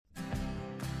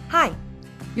Hi,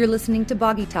 you're listening to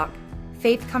Boggy Talk,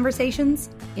 Faith Conversations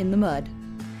in the Mud,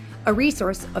 a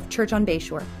resource of Church on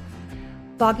Bayshore.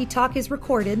 Boggy Talk is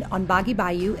recorded on Boggy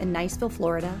Bayou in Niceville,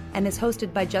 Florida, and is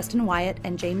hosted by Justin Wyatt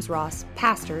and James Ross,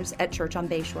 pastors at Church on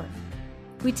Bayshore.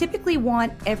 We typically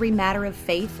want every matter of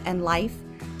faith and life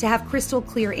to have crystal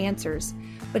clear answers,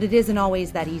 but it isn't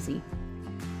always that easy.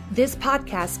 This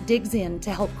podcast digs in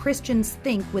to help Christians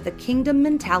think with a kingdom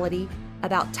mentality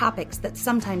about topics that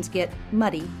sometimes get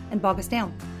muddy and bog us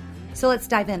down. So let's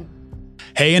dive in.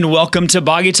 Hey, and welcome to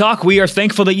Boggy Talk. We are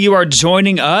thankful that you are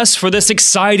joining us for this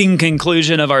exciting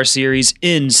conclusion of our series,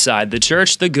 Inside the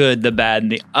Church, the Good, the Bad,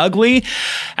 and the Ugly.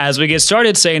 As we get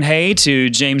started, saying hey to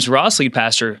James Ross, lead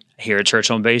pastor here at Church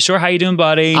on Bayshore. How you doing,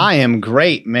 buddy? I am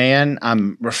great, man.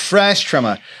 I'm refreshed from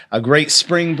a great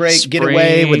spring break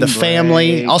getaway with the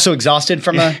family. Also exhausted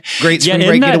from a great spring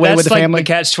break getaway with the family.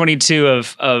 That's like the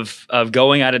catch-22 of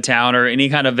going out of town or any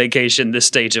kind of vacation this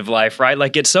stage of life, right?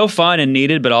 Like, it's so fun and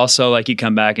needed, but also like you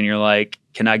come back and you're like,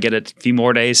 can I get a few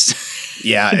more days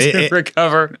to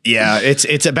recover? Yeah,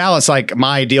 it's a balance. Like,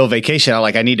 my ideal vacation,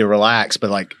 I need to relax,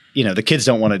 but like, you know, the kids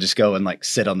don't want to just go and like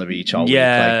sit on the beach all week.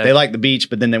 Like, they like the beach,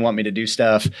 but then they want me to do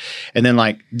stuff. And then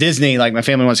like Disney, like my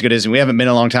family wants to go to Disney. We haven't been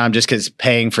in a long time just because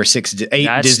paying for 8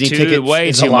 Disney tickets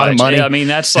is a lot of money. I mean,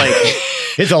 that's like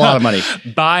it's a lot of money.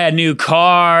 Buy a new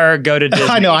car, go to Disney.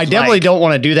 I know. I definitely don't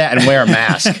want to do that and wear a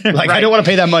mask. Like, right. I don't want to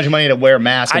pay that much money to wear a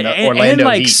mask in the Orlando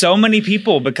and heat. So many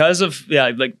people because of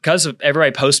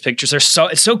everybody posts pictures.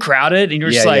 It's so crowded, and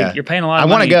you're just you're paying a lot of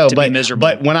money to be miserable.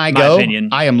 But when I go,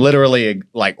 I am literally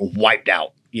like wiped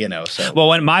out. You know, so well,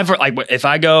 when if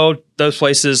I go those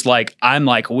places, like I'm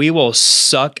like, we will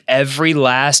suck every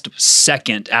last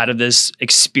second out of this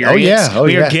experience.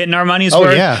 We are getting our money's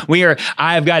worth.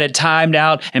 I've got it timed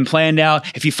out and planned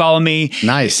out. If you follow me,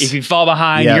 nice. If you fall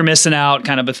behind, you're missing out,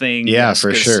 kind of a thing. Yeah,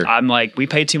 for sure. I'm like, we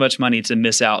pay too much money to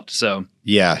miss out. So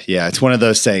yeah, it's one of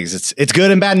those things. It's good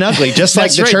and bad and ugly, just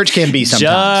like the church can be sometimes.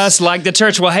 Just like the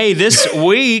church. Well, hey, this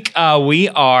week we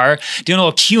are doing a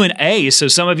little Q&A. So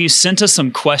some of you sent us some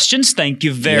questions. Thank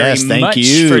you very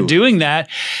much for doing that.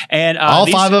 And all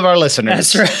 5 of our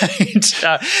listeners. That's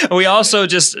right. We also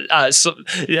just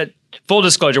full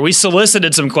disclosure, we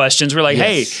solicited some questions. We're like,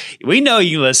 hey, we know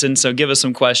you listen, so give us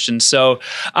some questions. So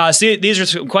these are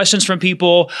some questions from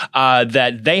people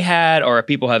that they had, or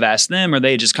people have asked them, or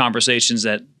they just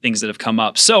things that have come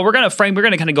up. So we're going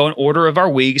to kind of go in order of our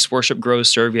weeks: worship, grow,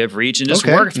 serve, you have reach, and just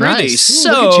work through these.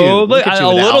 So look at you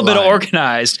a little bit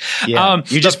organized. Yeah.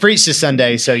 You just preached this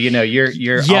Sunday, so you know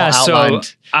you're all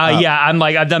outlined.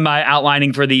 I've done my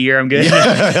outlining for the year. I'm good.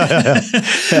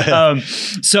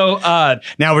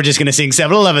 Now we're just going to sing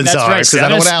 7-Eleven songs.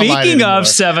 That's right. Speaking of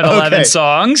 7-Eleven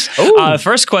songs,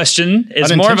 first question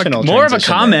is more of a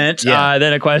comment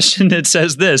than a question. It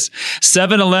says this: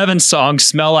 7-Eleven songs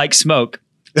smell like smoke.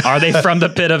 Are they from the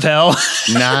pit of hell?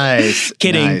 Nice.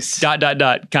 Kidding. Nice. ...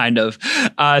 Kind of.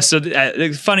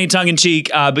 Funny tongue in cheek.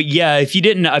 But yeah, if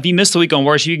you missed the week on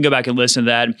worship, you can go back and listen to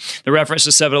that. The reference to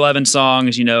 7-Eleven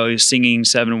songs, singing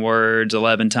 7 words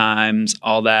 11 times,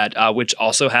 all that, which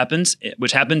happens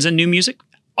in new music,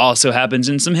 also happens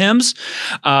in some hymns.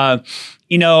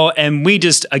 And we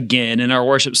just, again, in our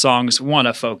worship songs, want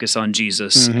to focus on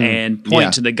Jesus and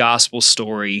point to the gospel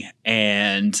story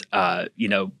and,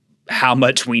 how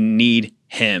much we need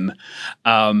him.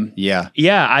 I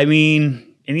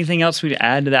mean, anything else we'd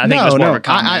add to that? I think it was more of a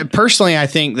comment. Personally, I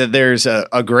think that there's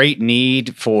a great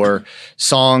need for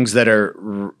songs that are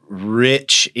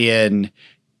rich in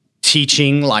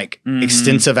teaching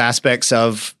extensive aspects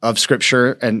of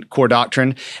scripture and core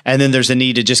doctrine. And then there's a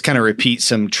need to just kind of repeat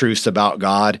some truths about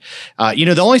God.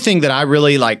 The only thing that I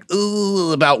really like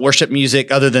about worship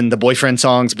music, other than the boyfriend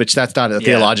songs, which that's not a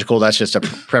theological, that's just a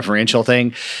preferential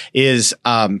thing, is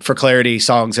for clarity,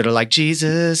 songs that are like,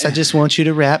 Jesus, I just want you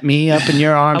to wrap me up in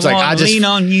your arms. I just lean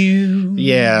on you.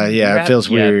 Yeah. It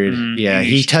feels weird.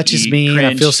 He touches me and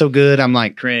I feel so good. I'm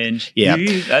like, cringe. Yeah.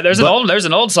 There's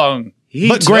an old song.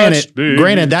 But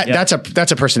granted, that's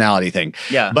a personality thing.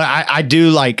 Yeah. But I do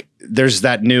like, there's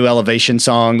that new Elevation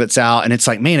song that's out, and it's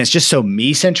like, man, it's just so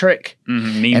me-centric.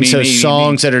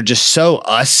 Songs that are just so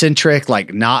us-centric,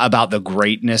 like not about the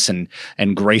greatness and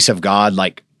grace of God,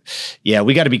 like, yeah,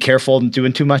 we got to be careful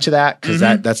doing too much of that, because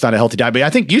that's not a healthy diet. But I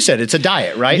think you said it's a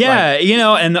diet, right? Yeah,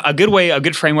 and a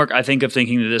good framework, I think, of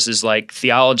thinking of this is like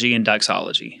theology and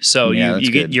doxology. So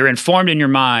you're informed in your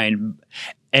mind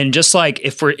And just like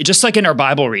in our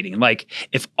Bible reading, like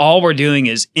if all we're doing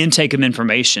is intake of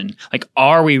information, like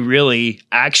are we really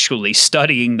actually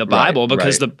studying the Bible?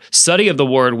 Because the study of the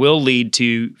Word will lead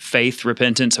to faith,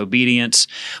 repentance, obedience,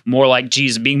 more like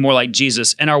Jesus, being more like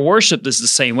Jesus. And our worship is the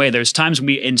same way. There's times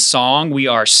in song we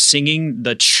are singing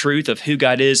the truth of who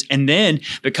God is, and then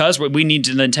because we need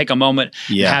to then take a moment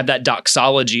and have that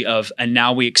doxology of, and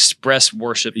now we express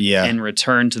worship and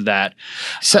return to that.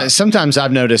 So, sometimes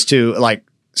I've noticed too, like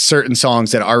certain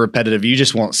songs that are repetitive, you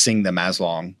just won't sing them as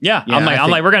long. Yeah. I'm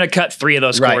like, we're going to cut 3 of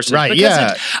those courses. Right.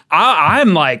 Because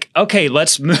I'm like, okay,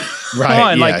 let's move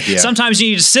on. Sometimes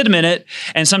you need to sit a minute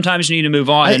and sometimes you need to move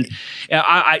on.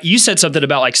 You said something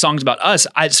about like songs about us.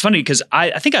 It's funny because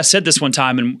I think I said this one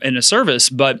time in a service,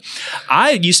 but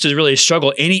I used to really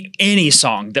struggle any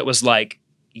song that was like,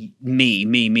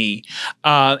 me.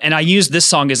 And I use this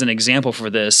song as an example for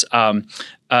this.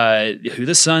 Who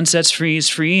the Son sets free is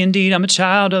free indeed. I'm a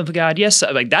child of God. Yes.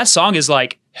 Like that song is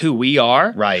like who we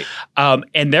are. Right.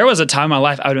 And there was a time in my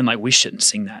life I would have been like, we shouldn't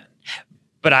sing that.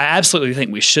 But I absolutely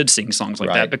think we should sing songs like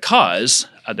that because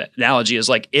the analogy is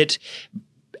like it,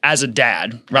 as a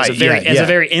dad, as a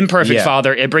very imperfect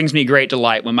father, it brings me great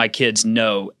delight when my kids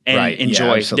know and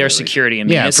enjoy their security in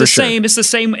me. It's the same. It's the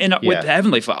same with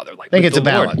Heavenly Father. Like I think it's a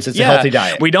balance. It's a healthy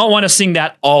diet. We don't want to sing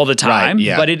that all the time,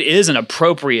 but it is an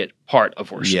appropriate part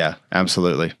of worship. Yeah,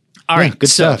 absolutely. All right, good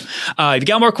stuff. If you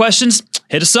got more questions,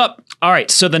 hit us up. All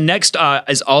right, so the next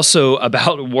is also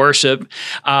about worship,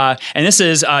 and this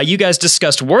is you guys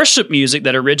discussed worship music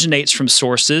that originates from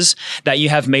sources that you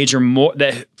have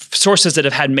sources that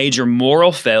have had major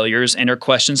moral failures and are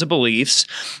questions of beliefs.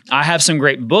 I have some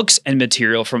great books and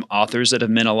material from authors that have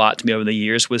meant a lot to me over the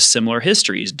years with similar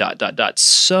histories. ...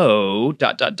 So ...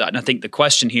 And I think the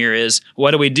question here is,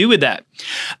 what do we do with that?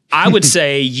 I would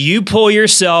say you pull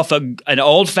yourself an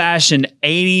old-fashioned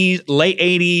late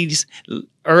 80s,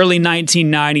 early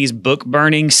 1990s book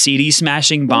burning, CD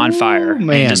smashing bonfire.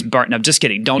 Ooh, and just burn. No, just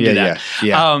kidding. Don't do that.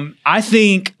 I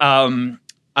think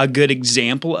a good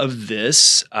example of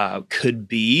this could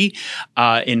be,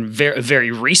 in a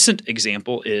very recent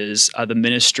example, is the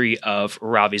ministry of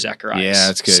Ravi Zacharias. Yeah,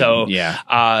 that's good. So,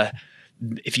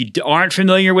 if you aren't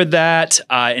familiar with that,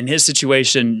 in his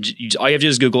situation, all you have to do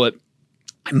is Google it.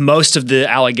 Most of the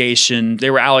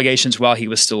there were allegations while he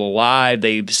was still alive.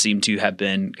 They seem to have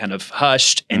been kind of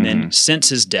hushed, and then since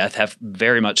his death have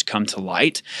very much come to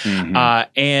light.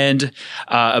 And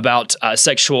about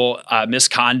sexual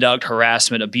misconduct,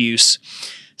 harassment, abuse.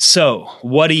 So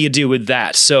what do you do with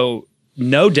that? So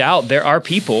no doubt there are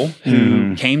people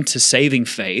who came to saving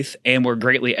faith and were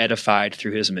greatly edified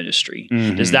through his ministry.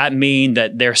 Does that mean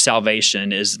that their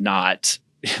salvation is not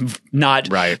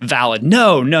valid?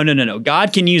 No.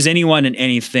 God can use anyone and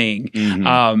anything.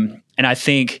 And I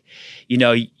think,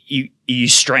 you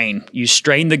strain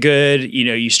the good,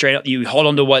 you hold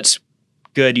on to what's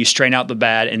good, you strain out the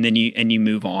bad, and then you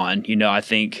move on. I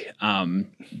think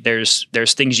there's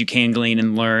things you can glean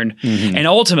and learn. And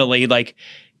ultimately, like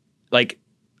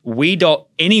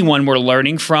anyone we're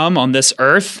learning from on this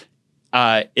earth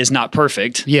is not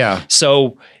perfect. Yeah.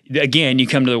 So again, you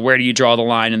come to where do you draw the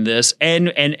line in this?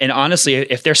 And honestly,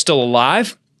 if they're still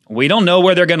alive, we don't know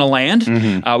where they're going to land.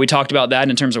 We talked about that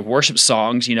in terms of worship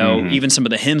songs. Even some of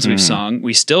the hymns we've sung,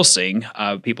 we still sing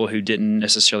people who didn't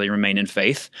necessarily remain in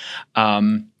faith.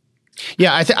 I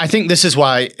think this is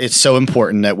why it's so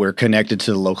important that we're connected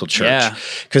to the local church.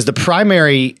 Because the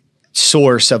primary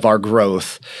source of our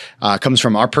growth comes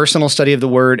from our personal study of the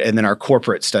Word and then our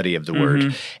corporate study of the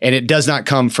Word. And it does not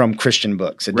come from Christian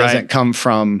books. It doesn't come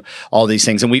from all these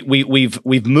things. And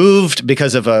we've moved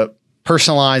because of a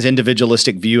personalized,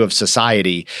 individualistic view of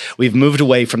society. We've moved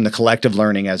away from the collective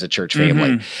learning as a church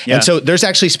family. And so there's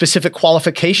actually specific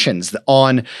qualifications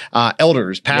on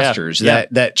elders, pastors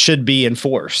that should be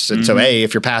enforced. And so,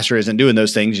 if your pastor isn't doing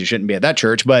those things, you shouldn't be at that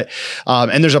church. But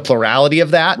and there's a plurality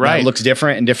of that. That looks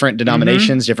different in different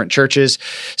denominations, different churches.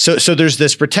 So there's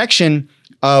this protection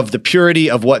of the purity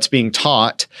of what's being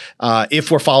taught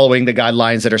if we're following the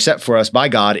guidelines that are set for us by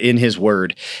God in His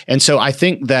Word. And so I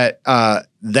think that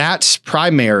that's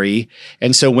primary.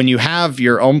 And so when you have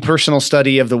your own personal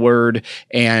study of the Word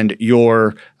and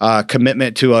your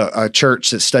commitment to a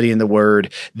church that's studying the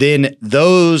Word, then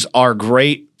those are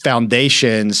great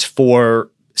foundations for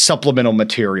supplemental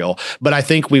material. But I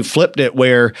think we've flipped it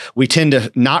where we tend to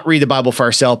not read the Bible for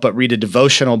ourselves, but read a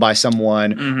devotional by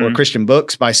someone or Christian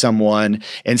books by someone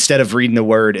instead of reading the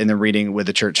Word and then reading with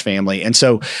the church family. And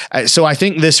so I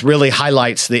think this really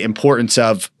highlights the importance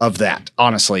of that,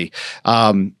 honestly.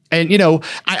 And,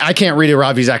 I can't read a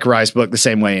Ravi Zacharias book the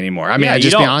same way anymore. I mean, Yeah, I you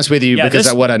just be don't. honest with you Yeah, because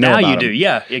this- of what I know now about you him. do.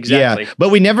 Yeah, exactly. Yeah, but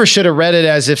we never should have read it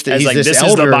as if As he's like, this this is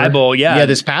elder. the Bible, yeah.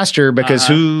 this pastor, because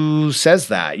who says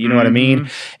that? You know what I mean?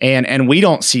 And we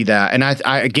don't see that. And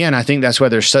I think that's why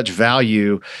there's such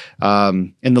value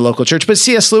in the local church. But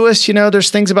C.S. Lewis, there's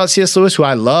things about C.S. Lewis who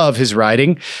I love his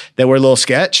writing that were a little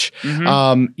sketch.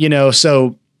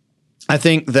 So I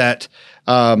think that.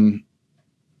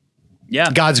 Yeah.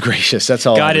 God's gracious. That's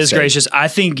all. God is gracious. I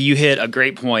think you hit a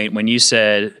great point when you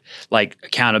said like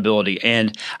accountability.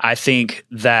 And I think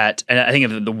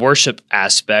of the worship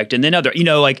aspect and then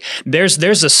there's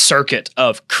a circuit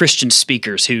of Christian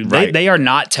speakers who they are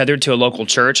not tethered to a local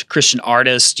church, Christian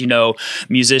artists,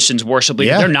 musicians, worship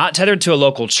leaders. Yeah. They're not tethered to a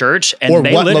local church. And Or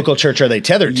what local church are they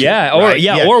tethered to? Yeah.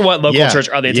 Or what local church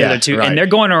are they tethered to? Right. And they're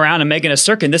going around and making a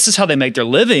circuit. And this is how they make their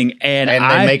living. And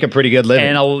they make a pretty good living.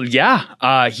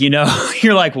 And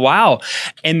you're like, wow.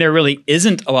 And there really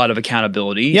isn't a lot of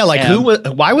accountability. Yeah,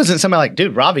 why wasn't somebody like,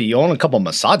 dude, Ravi, you own a couple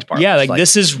massage parlors? Yeah,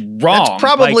 this is wrong. That's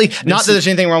probably not that there's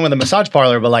anything wrong with a massage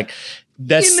parlor, but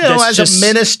that's as just, a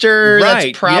minister, right,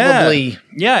 that's probably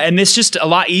yeah, and it's just a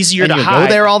lot easier to hide.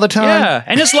 Go there all the time. Yeah,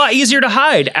 and it's a lot easier to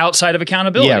hide outside of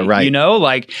accountability. Yeah, right.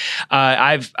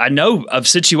 I know of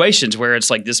situations where it's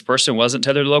like this person wasn't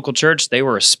tethered to the local church. They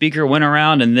were a speaker, went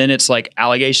around, and then it's like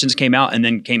allegations came out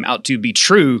to be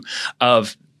true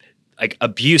of like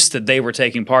abuse that they were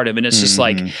taking part of. And it's just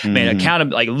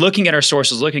accountability, like looking at our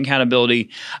sources, looking at accountability.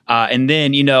 And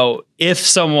then, if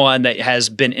someone that has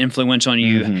been influential on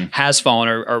you has fallen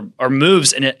or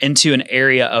moves into an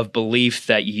area of belief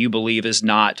that you believe is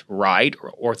not right or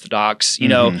orthodox,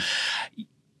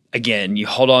 again, you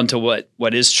hold on to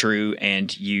what is true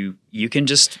and you can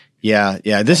just. Yeah.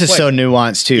 This is so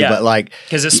nuanced too, but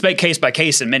because it's case by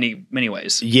case in many, many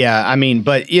ways. Yeah. I mean,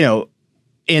 but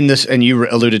in this, and you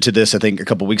alluded to this, I think a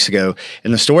couple weeks ago,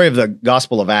 in the story of the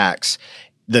Gospel of Acts,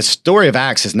 the story of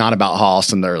Acts is not about how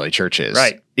awesome the early church is.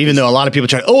 Right. Even though a lot of people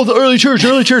try, the early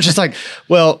church. It's like,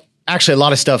 well, actually a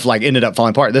lot of stuff ended up falling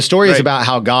apart. The story is about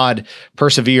how God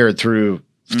persevered through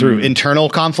internal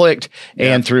conflict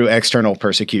and through external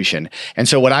persecution. And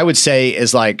so what I would say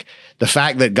is the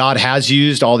fact that God has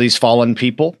used all these fallen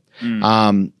people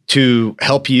to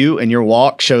help you in your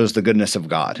walk shows the goodness of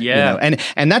God. Yeah.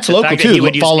 And that's local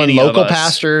too. Fallen local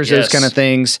pastors, those kind of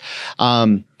things.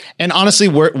 And honestly,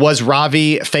 was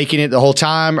Ravi faking it the whole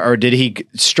time, or did he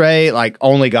stray?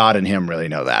 Only God and him really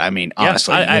know that. I mean,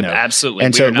 honestly, absolutely.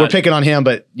 And we're picking on him,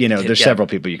 but there's several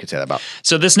people you could say that about.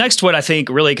 So this next one, I think,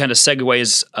 really kind of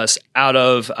segues us out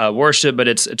of worship, but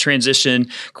it's a transition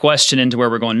question into where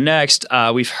we're going next.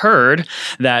 We've heard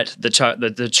that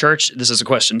the church. This is a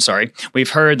question. Sorry, we've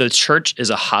heard the church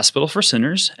is a hospital for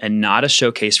sinners and not a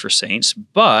showcase for saints,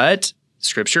 but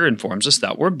Scripture informs us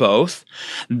that we're both.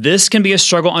 This can be a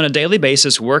struggle on a daily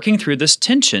basis, working through this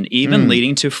tension, even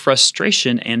leading to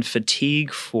frustration and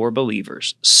fatigue for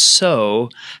believers. So,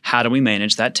 how do we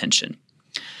manage that tension?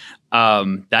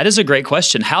 That is a great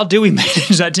question. How do we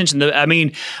manage that tension? I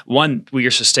mean, one, we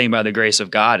are sustained by the grace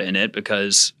of God in it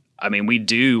because, we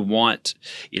do want,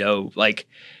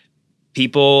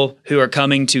 people who are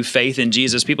coming to faith in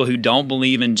Jesus, people who don't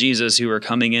believe in Jesus, who are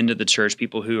coming into the church,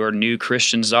 people who are new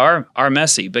Christians are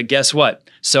messy. But guess what?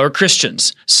 So are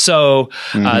Christians. So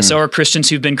are Christians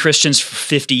who've been Christians for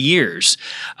 50 years.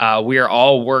 We are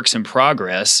all works in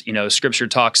progress. Scripture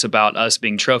talks about us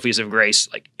being trophies of grace,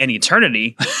 in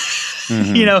eternity.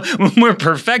 When we're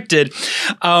perfected.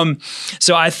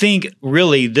 So I think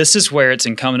really this is where it's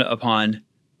incumbent upon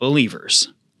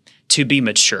believers to be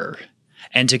mature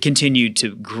and to continue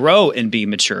to grow and be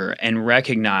mature and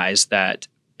recognize that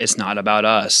it's not about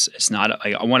us. It's not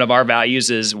one of our values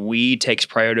is we takes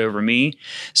priority over me.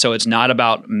 So it's not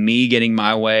about me getting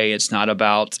my way. It's not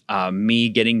about me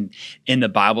getting in the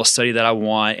Bible study that I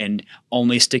want and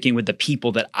only sticking with the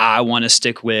people that I want to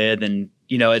stick with. And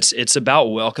it's about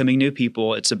welcoming new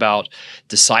people. It's about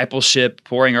discipleship,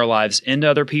 pouring our lives into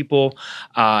other people,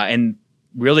 and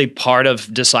really part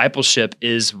of discipleship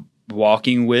is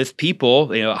walking with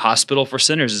people. A hospital for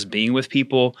sinners is being with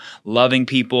people, loving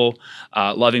people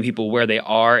where they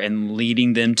are and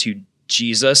leading them to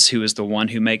Jesus, who is the one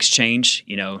who makes change,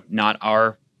 not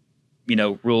our,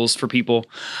 rules for people.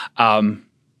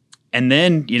 And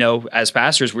then, as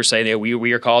pastors, we're saying that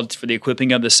we are called for the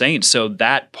equipping of the saints. So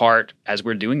that part, as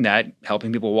we're doing that,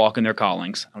 helping people walk in their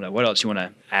callings. I don't know. What else you want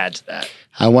to add to that?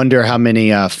 I wonder how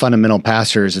many fundamental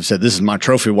pastors have said, this is my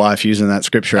trophy wife, using that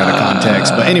scripture out of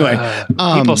context. But anyway.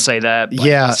 People say that.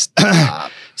 Yeah.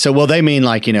 So, well, they mean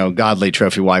like, godly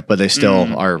trophy wife, but they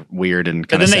still are weird and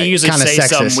kind And of then they usually say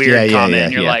sexist. some weird comment,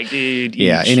 and you're like, dude.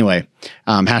 Yeah. Anyway,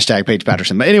 hashtag Paige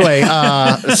Patterson. But anyway,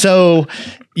 so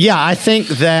yeah, I think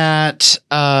that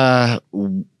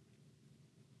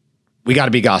we got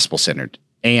to be gospel centered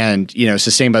and,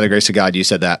 sustained by the grace of God. You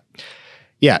said that.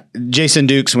 Yeah. Jason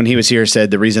Dukes, when he was here,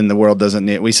 said the reason the world doesn't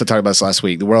need, we still talked about this last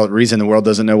week, reason the world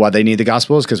doesn't know why they need the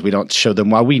gospel is because we don't show them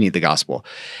why we need the gospel.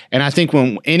 And I think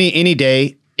when any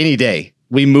day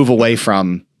we move away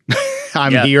from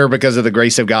I'm here because of the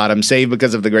grace of God, I'm saved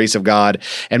because of the grace of God,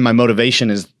 and my motivation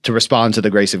is to respond to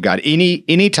the grace of God.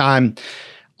 Any time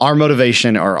our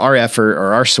motivation or our effort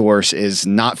or our source is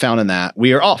not found in that,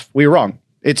 we are off. We are wrong.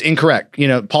 It's incorrect.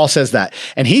 Paul says that.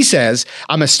 And he says,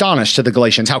 I'm astonished to the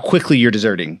Galatians how quickly you're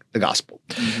deserting the gospel.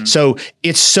 Mm-hmm. So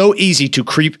it's so easy to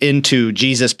creep into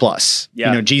Jesus plus,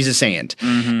 Jesus and.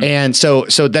 Mm-hmm. And so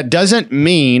that doesn't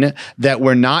mean that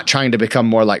we're not trying to become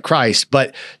more like Christ,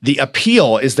 but the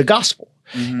appeal is the gospel.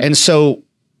 Mm-hmm. And so,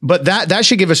 but that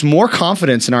should give us more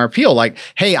confidence in our appeal. Like,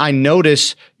 hey, I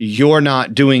notice you're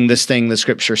not doing this thing the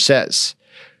scripture says.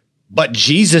 But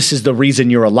Jesus is the reason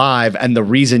you're alive and the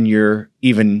reason you're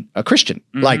even a Christian.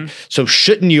 Mm-hmm. Like, so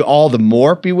shouldn't you all the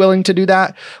more be willing to do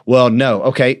that? Well, no.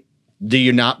 Okay. Do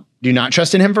you not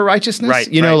trust in him for righteousness? Right.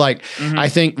 I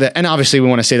think that, and obviously we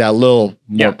want to say that a little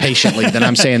more patiently than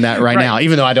I'm saying that right now,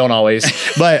 even though I don't always,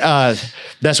 but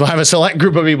that's why I have a select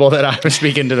group of people that I'm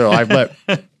speaking to their life. But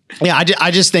yeah,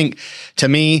 I just think to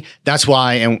me, that's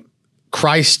why, and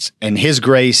Christ and his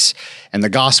grace and the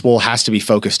gospel has to be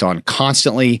focused on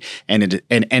constantly. And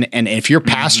if you're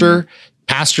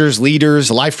pastors, leaders,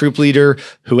 life group leader,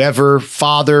 whoever,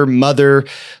 father, mother,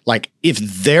 like if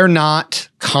they're not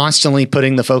constantly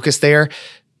putting the focus there,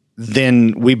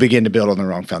 then we begin to build on the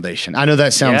wrong foundation. I know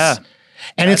that sounds,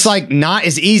 and it's like not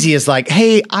as easy as like,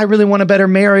 hey, I really want a better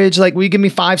marriage. Like, will you give me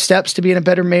 5 steps to be in a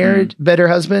better marriage, better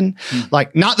husband?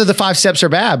 Like, not that the 5 steps are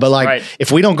bad, but like if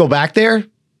we don't go back there,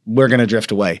 we're going to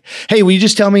drift away. Hey, will you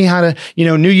just tell me how to,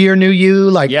 new year, new you?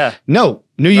 Like, no,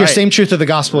 new year, same truth of the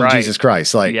gospel of Jesus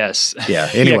Christ. Like,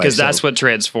 anyway. Because that's what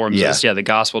transforms us. Yeah, the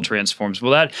gospel transforms.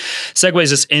 Well, that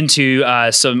segues us into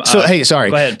some. Hey, sorry.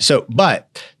 Go ahead. So,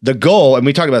 but the goal, and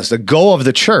we talked about this, the goal of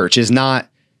the church is not,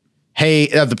 hey,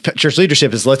 the church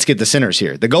leadership is let's get the sinners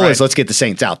here. The goal is let's get the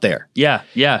saints out there. Yeah,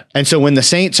 yeah. And so when the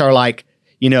saints are like,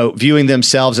 viewing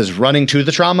themselves as running to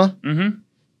the trauma,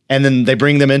 and then they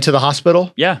bring them into the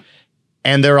hospital. Yeah.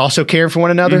 And they're also caring for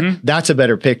one another. That's a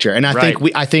better picture. And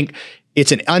I think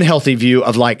it's an unhealthy view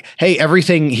of like, hey,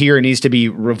 everything here needs to be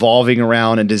revolving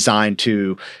around and designed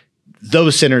to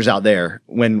those sinners out there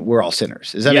when we're all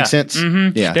sinners. Does that make sense?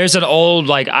 Mm-hmm. Yeah. There's an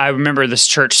old, I remember this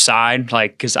church sign,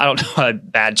 cause I don't know,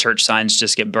 bad church signs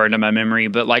just get burned in my memory,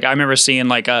 but I remember seeing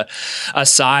a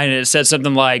sign and it said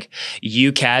something like,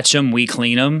 you catch them, we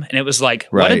clean them. And it was like,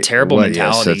 what a terrible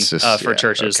mentality for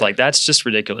churches. Okay. That's just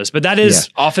ridiculous. But that is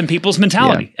often people's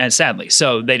mentality, and sadly.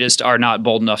 So they just are not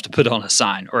bold enough to put on a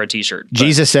sign or a t-shirt.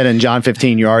 Jesus said in John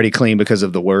 15, you're already clean because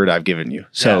of the word I've given you.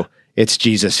 So it's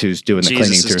Jesus who's doing the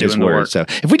cleaning through his word. So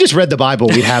if we just read the Bible,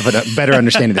 we'd have a better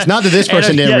understanding of this. Not that this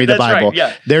person didn't read the Bible.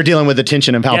 Right, they're dealing with the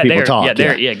tension of how people talk.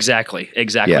 Exactly.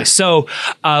 Yeah. So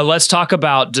let's talk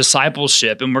about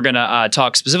discipleship, and we're going to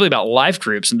talk specifically about life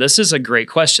groups. And this is a great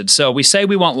question. So we say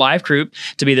we want life group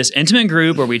to be this intimate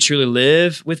group where we truly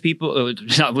live with people,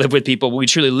 not live with people, but we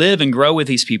truly live and grow with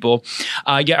these people.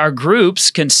 Yet our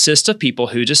groups consist of people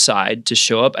who decide to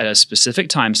show up at a specific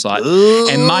time slot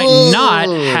and might not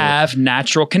have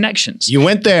natural connections. You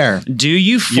went there. Do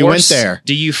you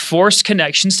force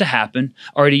connections to happen,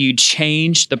 or do you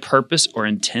change the purpose or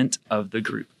intent of the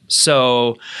group?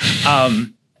 So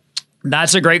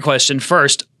that's a great question.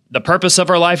 First, the purpose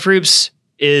of our life groups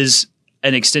is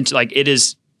an extension, it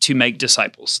is to make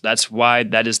disciples. That's why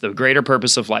that is the greater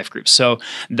purpose of life groups. So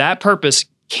that purpose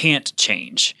can't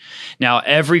change. Now,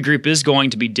 every group is going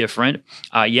to be different.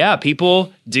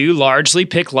 People do largely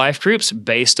pick life groups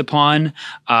based upon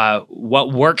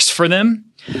what works for them.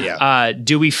 Yeah.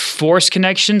 Do we force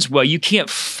connections? Well, you can't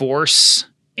force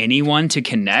anyone to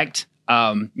connect.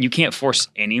 You can't force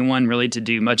anyone really to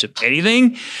do much of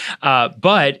anything,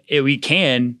 but we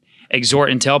can exhort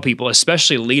and tell people,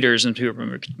 especially leaders and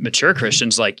people, mature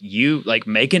Christians,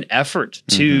 make an effort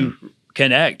to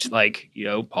connect.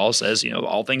 Paul says,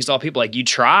 all things to all people, you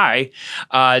try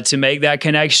to make that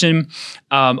connection.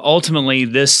 Ultimately,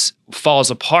 this falls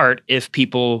apart if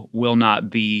people will not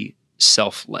be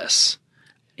selfless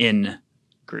in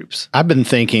groups. I've been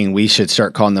thinking we should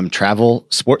start calling them travel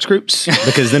sports groups,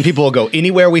 because then people will go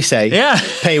anywhere we say,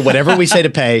 pay whatever we say to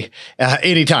pay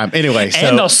anytime. Anyway.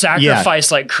 And they'll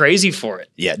sacrifice like crazy for it.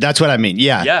 Yeah, that's what I mean.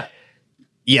 Yeah. Yeah.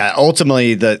 yeah,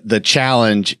 ultimately the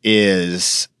challenge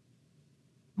is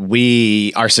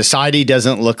our society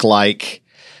doesn't look like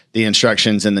the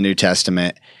instructions in the New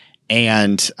Testament,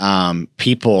 and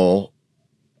people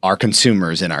are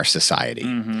consumers in our society.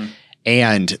 Mm-hmm.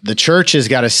 And the church has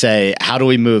got to say, how do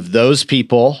we move those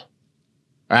people,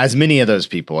 or as many of those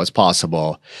people as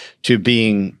possible, to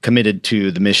being committed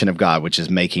to the mission of God, which is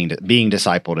being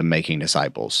discipled and making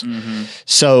disciples. Mm-hmm.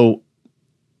 So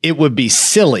it would be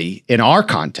silly in our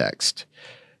context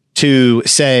to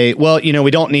say, well,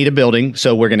 we don't need a building,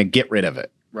 so we're going to get rid of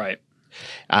it. Right.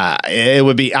 It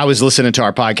would be, I was listening to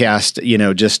our podcast,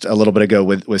 just a little bit ago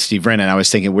with Steve Brennan. I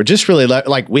was thinking, we're just really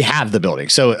like, we have the building.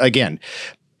 So again,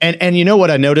 and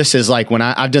what I notice is like when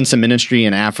I've done some ministry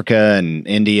in Africa and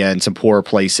India and some poorer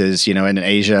places, and in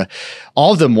Asia,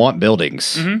 all of them want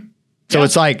buildings. Mm-hmm. So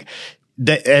it's like,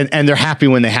 and they're happy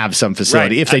when they have some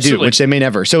facility, right. if they Absolutely. do, which they may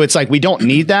never. So it's like, we don't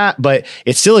need that, but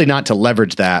it's silly not to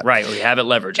leverage that. Right. We have it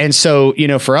leveraged. And so,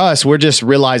 for us, we're just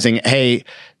realizing, hey,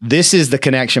 this is the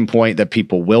connection point that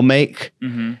people will make.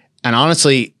 Mm-hmm. And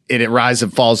honestly, it rises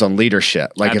and falls on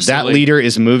leadership. Like Absolutely. if that leader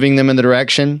is moving them in the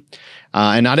direction,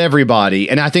 and not everybody.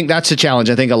 And I think that's the challenge.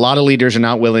 I think a lot of leaders are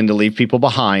not willing to leave people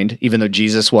behind, even though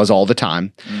Jesus was all the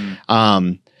time.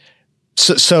 Mm.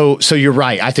 So you're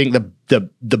right. I think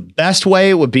the best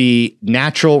way would be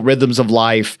natural rhythms of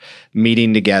life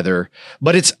meeting together,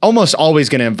 but it's almost always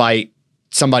going to invite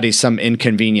somebody some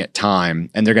inconvenient time,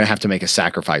 and they're going to have to make a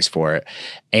sacrifice for it.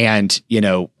 And,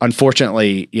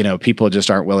 unfortunately, people just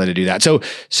aren't willing to do that.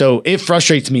 So it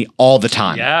frustrates me all the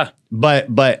time. Yeah.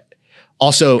 But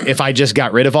also, if I just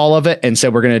got rid of all of it and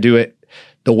said we're going to do it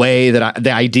the way that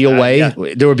the ideal way,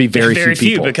 there would be very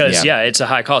few people. Because it's a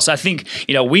high cost. I think,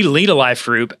 we lead a life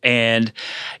group, and,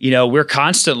 we're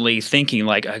constantly thinking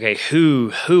like, okay,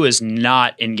 who is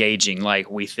not engaging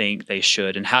like we think they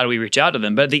should, and how do we reach out to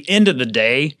them? But at the end of the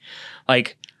day,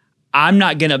 like, I'm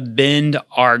not going to bend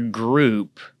our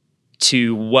group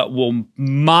to what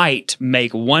might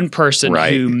make one person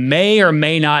who may or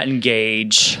may not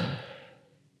engage.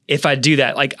 If I do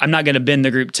that, like, I'm not going to bend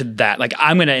the group to that. Like,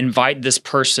 I'm going to invite this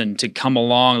person to come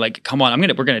along. Like, come on, we're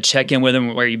going to check in with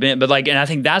them where you've been. But like, and I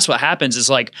think that's what happens is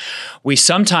like, we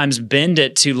sometimes bend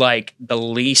it to like the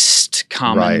least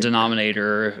common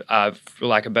denominator, for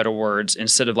lack of better words,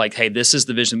 instead of like, hey, this is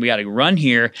the vision we got to run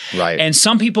here. Right. And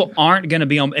some people aren't going to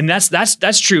be on, and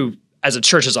that's true as a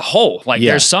church as a whole. Like,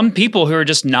 there's some people who are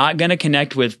just not going to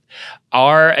connect with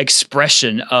our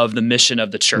expression of the mission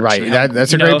of the church. Right.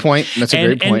 That's a great point. That's a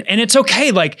great point. And it's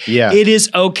okay. Like, it is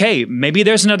okay. Maybe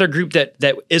there's another group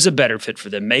that is a better fit for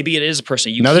them. Maybe it is a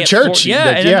person you another can't church.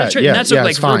 another church. And that's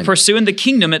like, fine. for pursuing the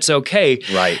kingdom, it's okay.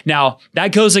 Right. Now,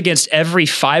 that goes against every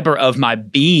fiber of my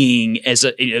being as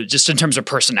just in terms of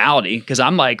personality, because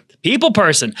I'm like people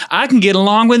person. I can get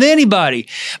along with anybody.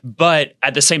 But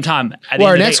at the same time,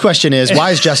 our next question is,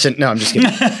 why is Justin? No, I'm just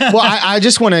kidding. Well, I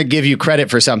just want to give you credit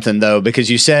for something though,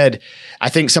 because you said, I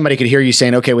think somebody could hear you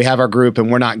saying, okay, we have our group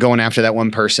and we're not going after that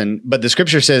one person, but the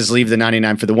scripture says leave the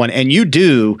 99 for the one. And you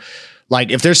do,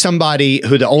 like, if there's somebody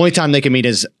who the only time they can meet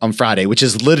is on Friday, which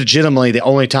is legitimately the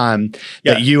only time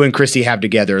that you and Christy have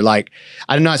together. Like,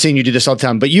 I'm not saying you do this all the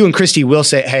time, but you and Christy will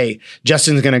say, hey,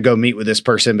 Justin's going to go meet with this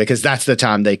person because that's the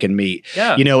time they can meet.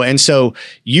 Yeah. And so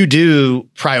you do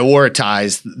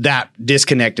prioritize that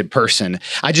disconnected person.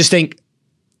 I just think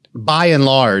by and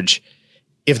large,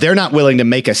 if they're not willing to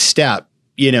make a step,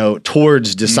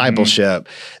 towards discipleship,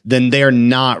 then they're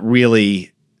not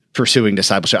really pursuing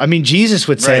discipleship. I mean, Jesus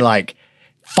would say like,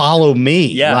 follow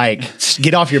me, like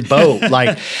get off your boat.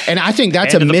 Like, and I think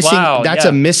that's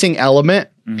a missing element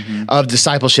of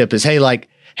discipleship is,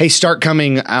 hey, start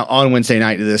coming on Wednesday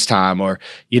night to this time, or,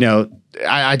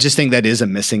 I just think that is a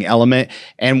missing element.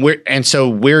 And so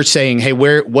we're saying, hey,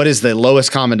 what is the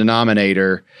lowest common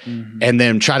denominator? And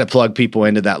then try to plug people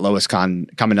into that lowest common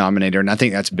denominator. And I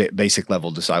think that's basic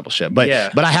level discipleship. But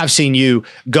I have seen you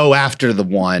go after the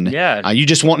one. Yeah. You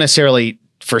just won't necessarily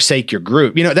forsake your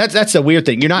group. That's the weird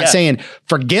thing. You're not saying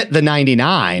forget the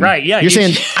 99. Right. Yeah. You're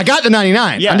saying I got the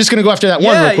 99. Yeah. I'm just going to go after that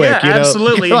one real quick. Yeah,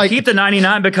 absolutely. Like, keep the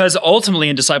 99, because ultimately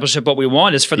in discipleship, what we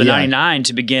want is for the 99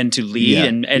 to begin to lead,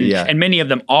 and many of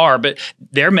them are, but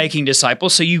they're making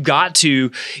disciples. So you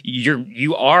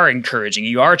are encouraging,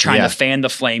 you are trying to fan the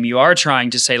flame. You are trying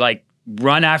to say like,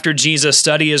 run after Jesus,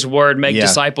 study his word, make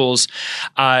disciples.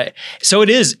 So it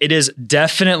is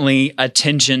definitely a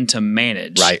tension to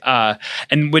manage. Right.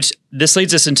 And which this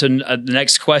leads us into the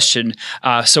next question.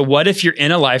 So what if you're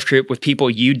in a life group with people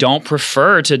you don't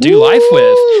prefer to do life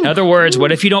with? In other words,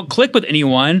 what if you don't click with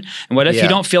anyone? And what if you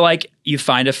don't feel like you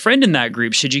find a friend in that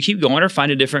group? Should you keep going or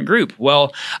find a different group?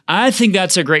 Well, I think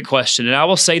that's a great question. And I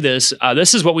will say this.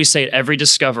 This is what we say at every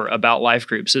Discover about life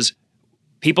groups is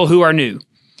people who are new.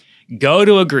 Go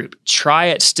to a group, try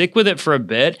it, stick with it for a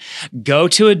bit, go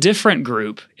to a different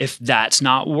group if that's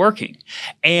not working.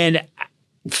 And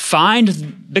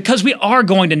because we are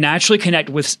going to naturally connect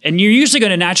with, and you're usually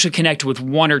going to naturally connect with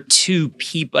one or two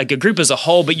people, like a group as a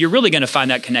whole, but you're really going to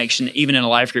find that connection even in a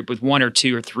life group with one or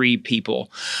two or three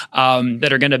people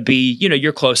that are going to be,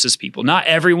 your closest people. Not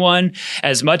everyone,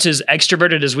 as much as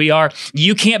extroverted as we are,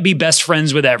 you can't be best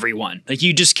friends with everyone. Like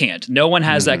you just can't. No one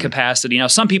has that capacity. Now,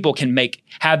 some people can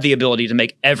have the ability to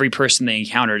make every person they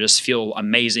encounter just feel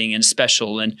amazing and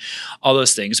special and all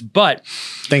those things. But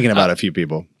thinking about a few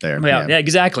people there. Yeah,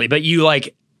 exactly. But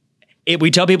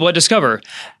we tell people at Discover,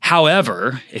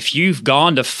 however, if you've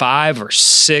gone to 5 or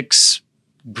 6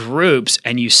 groups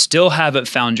and you still haven't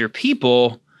found your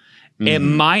people, it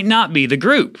might not be the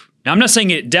group. Now, I'm not saying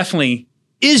it definitely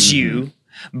is you,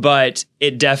 but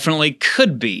it definitely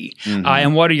could be.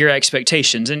 And what are your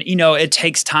expectations? And, it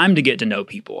takes time to get to know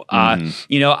people.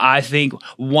 I think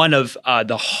one of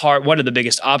the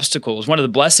biggest obstacles, one of the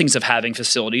blessings of having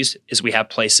facilities is we have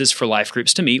places for life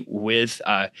groups to meet with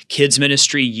kids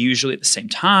ministry, usually at the same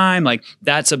time. Like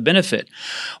that's a benefit.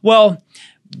 Well,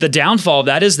 the downfall of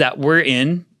that is that we're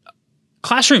in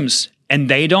classrooms and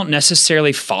they don't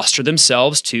necessarily foster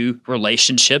themselves to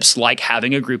relationships like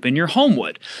having a group in your home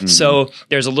would. So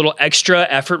there's a little extra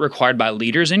effort required by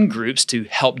leaders in groups to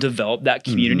help develop that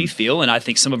community feel. And I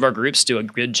think some of our groups do a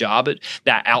good job at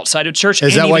that outside of church.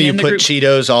 Is that why you put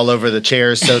Cheetos all over the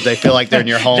chairs so they feel like they're in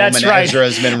your home? That's and right.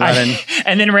 Ezra's been running.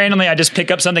 And then randomly I just pick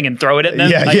up something and throw it at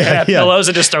them. Pillows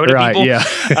and just throw it at people. Yeah.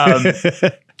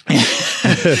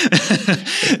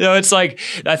 It's like,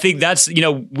 I think that's,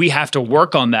 we have to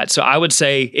work on that. So I would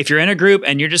say if you're in a group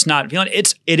and you're just not feeling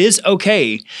it is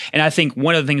okay. And I think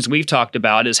one of the things we've talked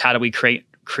about is how do we create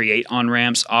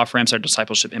on-ramps, off-ramps. Our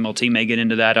discipleship MLT may get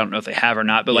into that. I don't know if they have or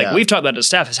not, but we've talked about the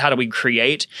staff is how do we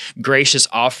create gracious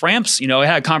off-ramps? I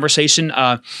had a conversation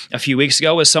a few weeks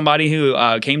ago with somebody who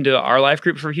came to our life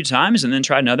group for a few times and then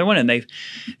tried another one, and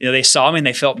they saw me and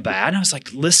they felt bad. And I was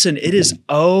like, listen, it is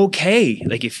okay.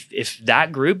 Like if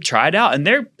that group tried out and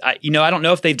I don't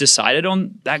know if they've decided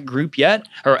on that group yet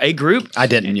or a group. I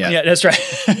didn't yet. Yeah, that's right.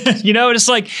 It's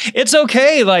like, it's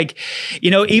okay. Like,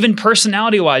 even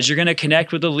personality wise, you're going to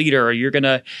connect with the leader, or you're going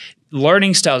to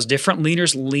learning styles. Different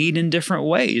leaders lead in different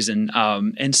ways,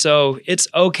 and so it's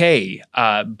okay.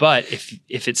 But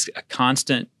if it's a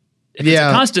constant, it's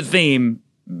a constant theme,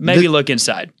 maybe look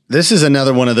inside. This is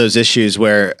another one of those issues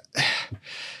where,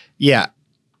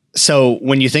 So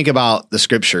when you think about the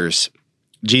scriptures,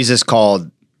 Jesus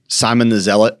called Simon the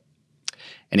Zealot,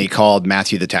 and he called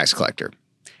Matthew the tax collector,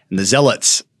 and the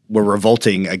Zealots were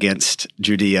revolting against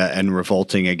Judea and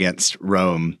revolting against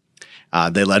Rome.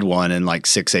 They led one in like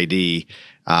 6 AD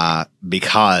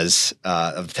because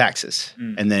of taxes.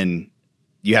 And then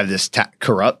you have this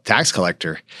corrupt tax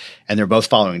collector, and they're both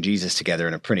following Jesus together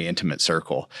in a pretty intimate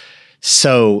circle.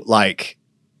 So like,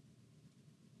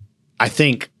 I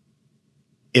think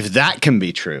if that can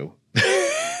be true,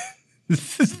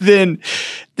 then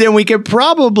we could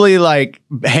probably like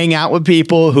hang out with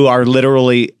people who are literal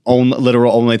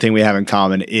only thing we have in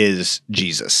common is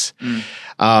Jesus.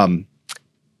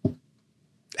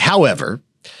 However,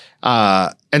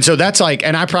 and so that's like,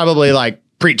 and I probably like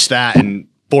preached that and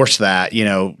forced that,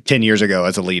 10 years ago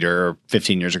as a leader or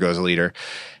 15 years ago as a leader.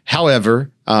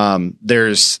 However,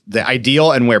 there's the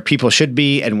ideal and where people should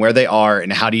be and where they are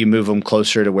and how do you move them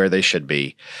closer to where they should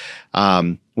be.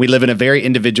 We live in a very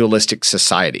individualistic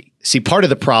society. See, part of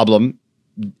the problem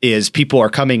is people are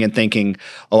coming and thinking,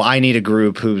 oh, I need a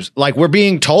group who's like, we're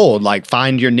being told, like,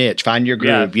 find your niche, find your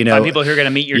group, find people who are going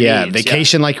to meet your needs.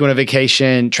 Vacation like you want a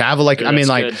vacation, travel like,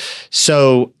 good.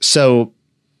 So,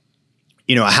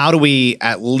 how do we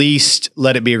at least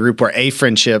let it be a group where a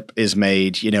friendship is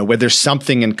made, where there's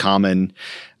something in common,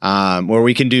 where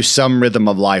we can do some rhythm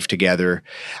of life together.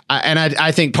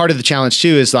 I think part of the challenge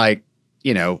too is like,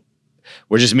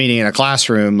 we're just meeting in a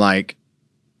classroom, like,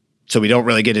 so we don't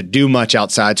really get to do much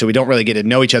outside. So we don't really get to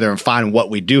know each other and find what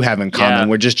we do have in common. Yeah.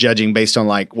 We're just judging based on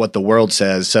like what the world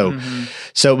says. So,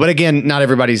 but again, not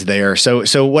everybody's there.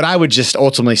 So what I would just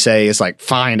ultimately say is like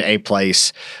find a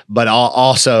place, but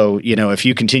also, you know, if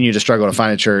you continue to struggle to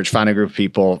find a church, find a group of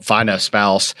people, find a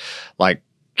spouse, like,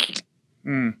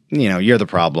 you know, you're the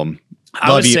problem.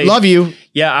 Love you.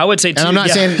 Yeah, I would say too. And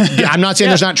I'm not saying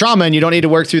there's not trauma and you don't need to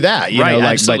work through that. You Right, know,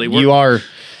 like, absolutely. but you are.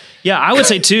 Yeah, I would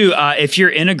say too, if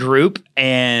you're in a group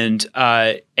and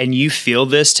you feel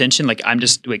this tension, like I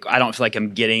don't feel like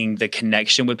I'm getting the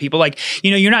connection with people. Like, you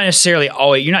know, you're not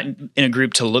in a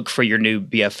group to look for your new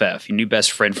BFF, your new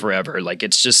best friend forever. Like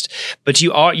it's just, but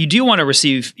you do want to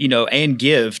receive, you know, and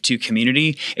give to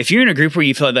community. If you're in a group where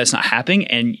you feel like that's not happening,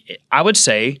 and I would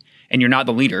say, and you're not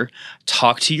the leader,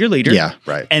 talk to your leader. Yeah,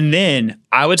 right. And then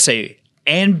I would say,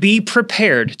 and be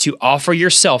prepared to offer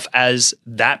yourself as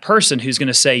that person who's going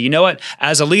to say, you know what,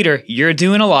 as a leader, you're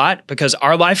doing a lot, because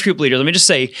our life group leader, let me just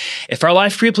say, if our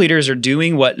life group leaders are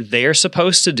doing what they're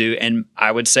supposed to do, and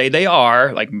I would say they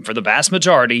are, like for the vast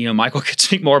majority, you know, Michael could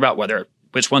speak more about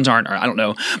which ones aren't, or I don't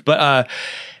know, but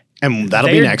and that'll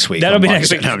be next week. That'll be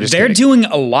next week. No, they're doing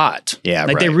a lot. Yeah,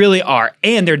 like they really are.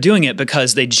 And they're doing it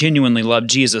because they genuinely love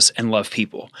Jesus and love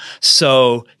people.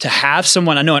 So to have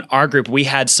someone, I know in our group, we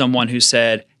had someone who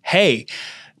said, hey,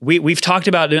 we've talked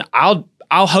about it. I'll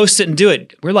host it and do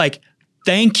it. We're like,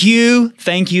 thank you.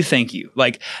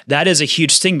 Like that is a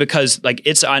huge thing, because like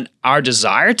it's on our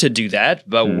desire to do that,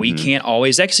 but we can't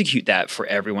always execute that for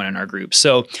everyone in our group.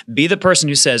 So be the person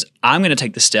who says, I'm going to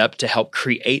take the step to help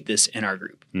create this in our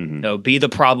group. So be the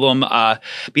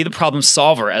problem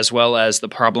solver as well as the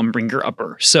problem bringer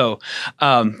upper. So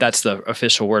that's the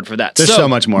official word for that. There's so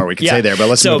much more we could say there, but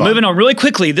let's move on. Moving on really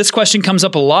quickly, this question comes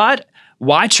up a lot.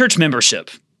 Why church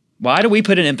membership? Why do we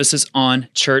put an emphasis on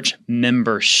church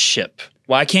membership?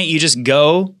 Why can't you just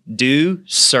go, do,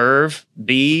 serve,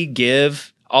 be,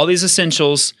 give, all these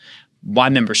essentials? Why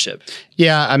membership?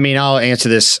 Yeah, I mean, I'll answer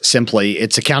this simply.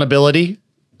 It's accountability.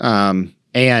 And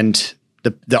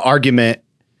the argument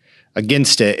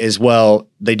against it is, well,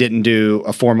 they didn't do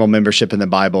a formal membership in the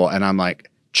Bible. And I'm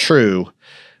like, true.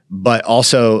 But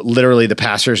also literally the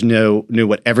pastors knew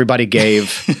what everybody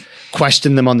gave,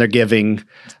 questioned them on their giving.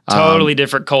 Totally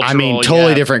different culture. I mean,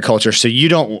 totally different culture. So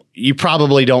you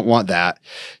probably don't want that.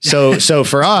 So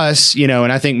for us, you know,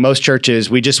 and I think most churches,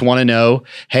 we just want to know,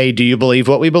 hey, do you believe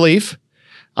what we believe?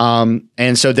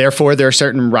 And so therefore there are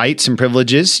certain rights and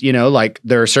privileges, you know, like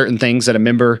there are certain things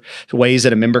ways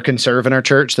that a member can serve in our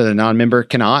church that a non-member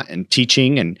cannot, and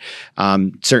teaching and,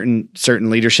 certain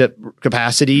leadership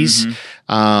capacities.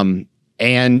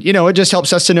 And, you know, it just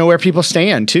helps us to know where people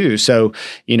stand too. So,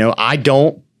 you know, I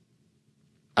don't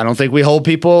think we should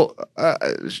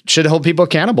hold people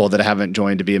accountable that haven't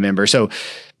joined to be a member. So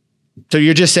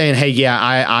you're just saying, hey, yeah,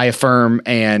 I affirm.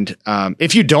 And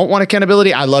if you don't want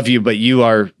accountability, I love you, but you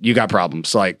got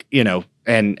problems, like, you know,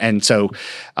 and so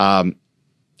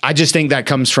I just think that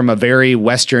comes from a very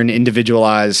Western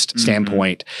individualized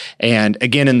standpoint. And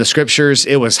again, in the scriptures,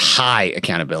 it was high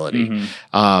accountability.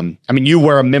 I mean, you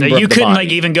were a member of the couldn't body. like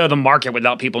even go to the market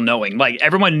without people knowing. Like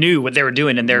everyone knew what they were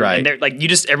doing, and they're like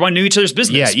everyone knew each other's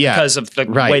business because of the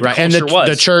way the culture and was.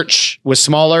 The church was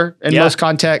smaller in most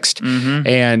context,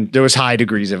 and there was high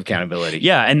degrees of accountability.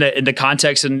 Yeah, and the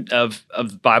context of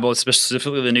the Bible,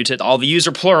 specifically the New Testament, all the yous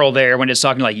are plural there when it's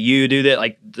talking like you do that,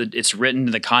 like it's written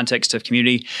in the context of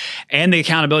community. And the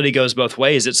accountability goes both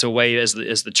ways. It's a way as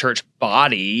the church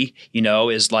body, you know,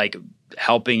 is like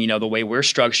helping, you know, the way we're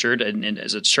structured and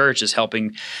as a church is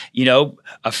helping, you know,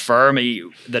 affirm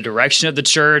the direction of the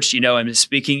church, you know, and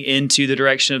speaking into the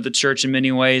direction of the church in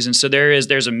many ways. And so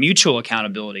there's a mutual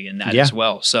accountability in that as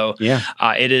well. So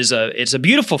it's a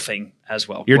beautiful thing as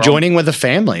well. You're joining with a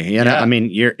family, you know. I mean,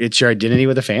 it's your identity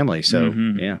with a family. So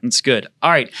yeah, it's good.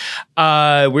 All right,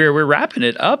 we're wrapping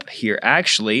it up here.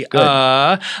 Actually,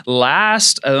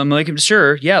 last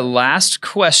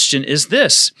question is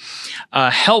this: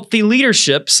 healthy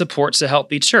leadership supports a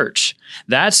healthy church.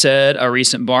 That said, a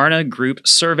recent Barna Group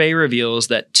survey reveals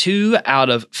that 2 out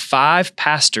of 5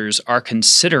 pastors are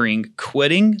considering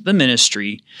quitting the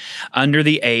ministry under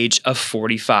the age of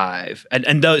 45.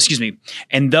 And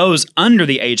those under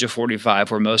the age of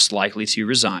 45 were most likely to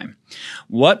resign.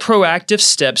 What proactive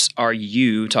steps are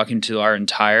you, talking to our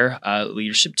entire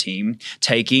leadership team,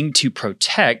 taking to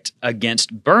protect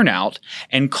against burnout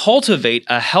and cultivate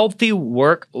a healthy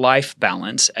work-life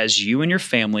balance as you and your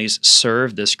families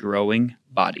serve this growing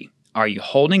body? Are you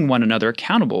holding one another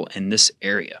accountable in this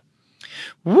area?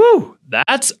 Woo,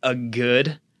 that's a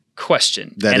good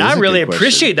question. I really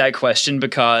appreciate that question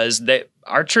because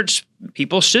our church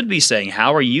people should be saying,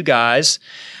 how are you guys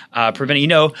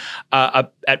preventing,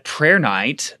 at prayer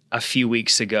night a few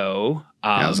weeks ago,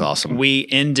 that was awesome. We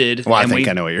ended. Well, I think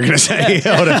I know what you're going to say.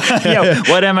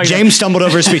 What am I? James stumbled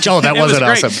over his speech. Oh, that wasn't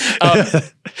awesome.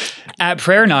 At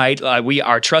prayer night,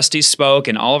 our trustees spoke,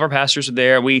 and all of our pastors were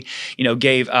there. We,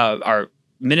 gave our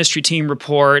ministry team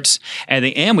reports, and at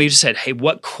the end we just said, hey,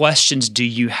 what questions do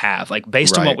you have? Like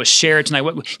based on what was shared tonight,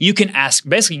 what you can ask.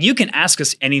 Basically, you can ask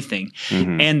us anything.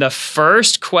 And the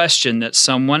first question that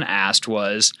someone asked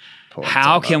was,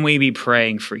 how can we be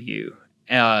praying for you?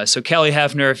 So Kelly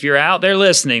Hefner, if you're out there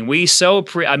listening, I think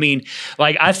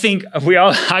I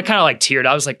kind of like teared.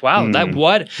 I was like, wow,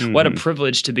 what a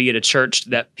privilege to be at a church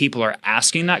that people are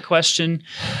asking that question.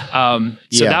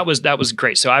 That was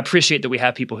great. So I appreciate that we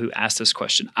have people who ask this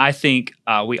question. I think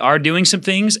we are doing some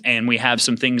things, and we have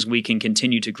some things we can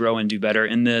continue to grow and do better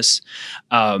in this.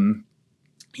 I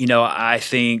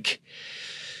think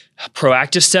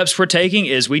proactive steps we're taking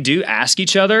is we do ask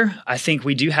each other. I think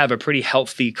we do have a pretty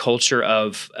healthy culture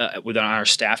of within our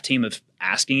staff team of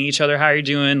asking each other, how are you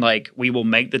doing? Like we will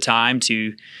make the time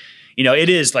to, it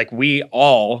is like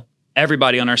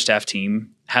everybody on our staff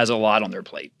team has a lot on their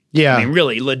plate. Yeah. I mean,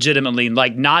 really legitimately,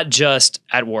 like not just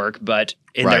at work, but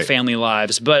in their family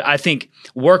lives. But I think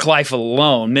work life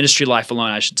alone, ministry life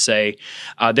alone, I should say,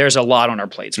 there's a lot on our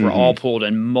plates. We're all pulled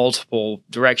in multiple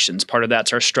directions. Part of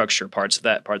that's our structure, parts of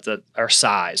that our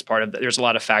size, there's a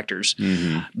lot of factors.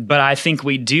 But I think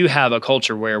we do have a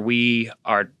culture where we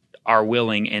are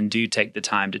willing and do take the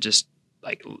time to just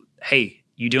like, hey,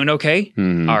 you doing okay?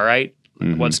 All right.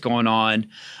 What's going on?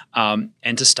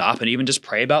 And to stop and even just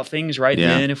pray about things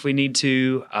then if we need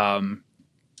to.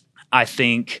 I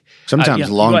think sometimes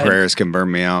long prayers can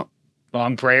burn me out.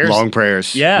 Long prayers? Long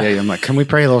prayers. Yeah. I'm like, can we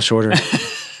pray a little shorter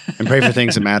and pray for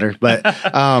things that matter? But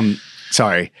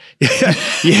sorry.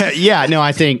 No,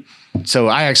 I think so.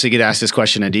 I actually get asked this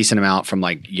question a decent amount from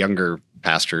like younger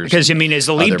pastors. Because as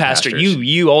the lead pastor,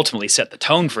 you ultimately set the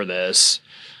tone for this.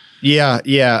 Yeah.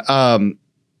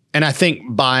 And I think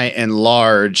by and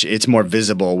large, it's more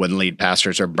visible when lead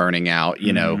pastors are burning out,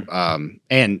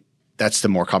 and that's the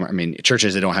more common. I mean,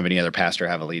 churches that don't have any other pastor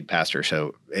have a lead pastor,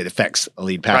 so it affects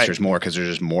lead pastors more because there's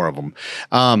just more of them.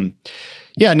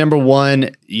 Number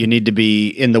one, you need to be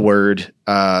in the Word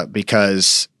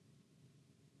because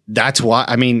that's why.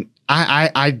 I mean,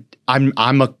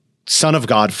 I'm a son of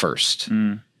God first.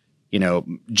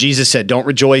 Jesus said, don't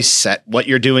rejoice at what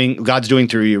you're doing, God's doing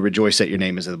through you, rejoice that your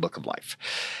name is in the book of life.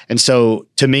 And so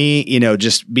to me,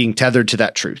 just being tethered to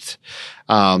that truth,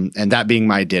 and that being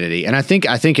my identity. And I think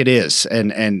it is.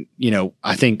 And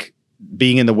I think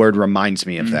being in the Word reminds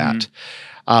me of that.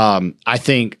 I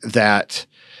think that,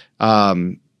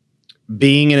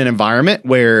 being in an environment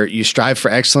where you strive for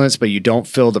excellence, but you don't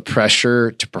feel the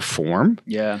pressure to perform.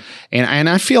 Yeah. And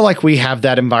I feel like we have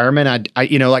that environment.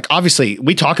 Like obviously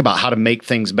we talk about how to make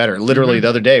things better. Literally the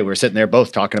other day we were sitting there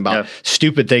both talking about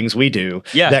stupid things we do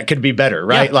that could be better.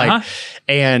 Right.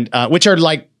 And which are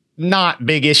like not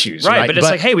big issues. Right. But it's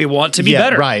like, hey, we want to be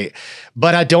better. Right.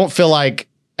 But I don't feel like,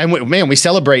 and we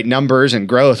celebrate numbers and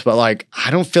growth, but like,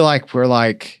 I don't feel like we're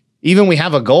like, even we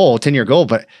have a goal, 10-year goal,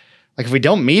 but like if we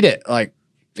don't meet it, like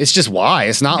it's just why.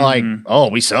 It's not like, oh,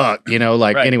 we suck,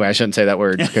 anyway, I shouldn't say that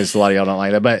word because a lot of y'all don't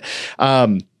like that. But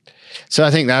so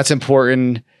I think that's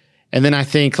important. And then I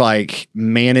think like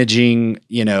managing,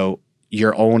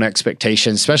 your own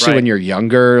expectations, especially when you're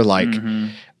younger, like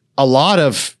a lot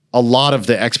of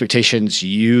the expectations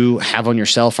you have on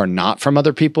yourself are not from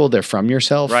other people, they're from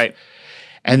yourself. Right.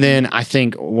 And then I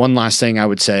think one last thing I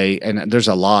would say, and there's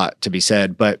a lot to be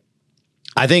said, but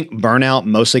I think burnout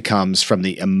mostly comes from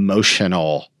the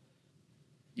emotional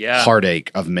heartache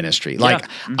of ministry. Like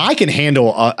I can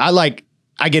handle,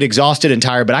 I get exhausted and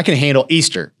tired, but I can handle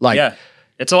Easter.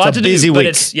 It's a lot to busy do, week. But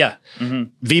it's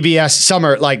VBS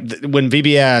summer, when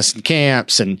VBS and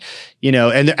camps and,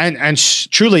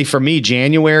 truly for me,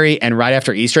 January and right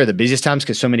after Easter are the busiest times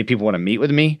because so many people want to meet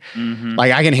with me.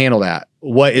 Like I can handle that.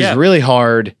 What is really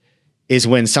hard is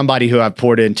when somebody who I've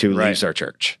poured into leaves our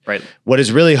church. Right. What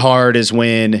is really hard is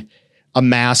when a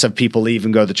mass of people leave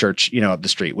and go to the church, up the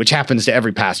street, which happens to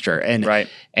every pastor. And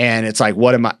and it's like,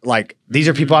 what am I like? These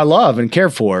are people I love and care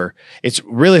for. It's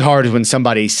really hard when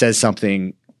somebody says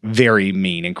something very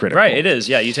mean and critical. Right. It is.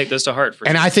 Yeah. You take those to heart.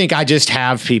 I think I just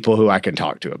have people who I can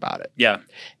talk to about it. Yeah.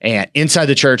 And inside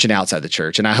the church and outside the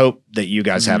church. And I hope that you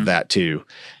guys have that too.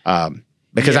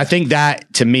 Because I think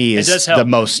that to me is the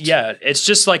most. Yeah, it's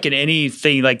just like in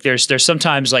anything. Like there's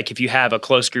sometimes like if you have a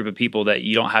close group of people that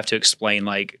you don't have to explain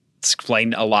like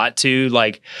explain a lot to,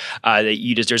 like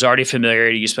that there's already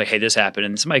familiarity. You just be like, hey, this happened,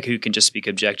 and somebody who can just speak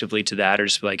objectively to that, or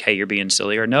just be like, hey, you're being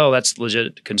silly, or no, that's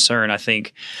legit concern. I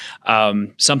think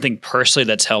something personally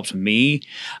that's helped me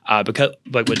because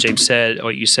like what James said,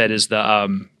 what you said is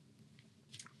the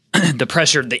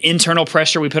pressure, the internal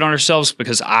pressure we put on ourselves,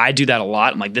 because I do that a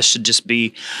lot. I'm like, this should just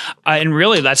be, and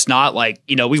really that's not like,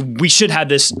 we should have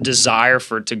this desire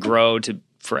to grow,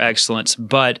 for excellence.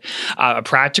 But a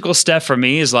practical step for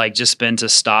me is like just been to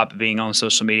stop being on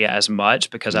social media as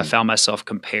much, because I found myself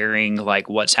comparing like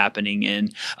what's happening in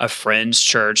a friend's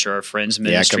church or a friend's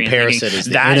ministry. Yeah, comparison is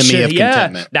the enemy of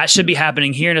contentment. That should be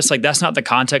happening here. And it's like, that's not the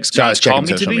context God's called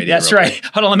me to be. That's right.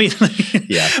 Hold on, let me.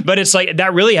 Yeah. But it's like,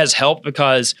 that really has helped,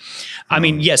 because I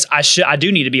mean, yes, I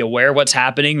do need to be aware of what's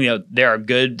happening. There are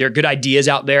good ideas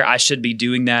out there. I should be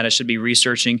doing that. I should be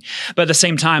researching. But at the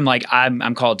same time, like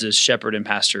I'm called to shepherd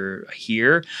and pastor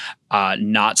here,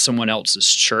 not someone else's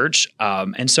church.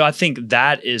 And so I think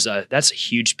that's a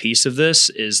huge piece of this,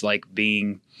 is like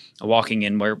walking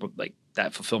in where like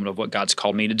that fulfillment of what God's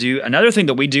called me to do. Another thing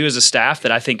that we do as a staff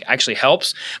that I think actually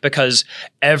helps, because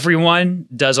everyone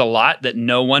does a lot that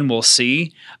no one will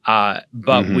see.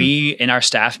 But we, in our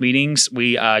staff meetings,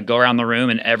 we go around the room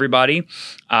and everybody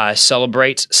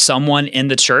celebrates someone in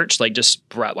the church, like just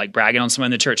bragging on someone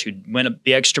in the church who went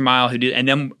the extra mile, who did, and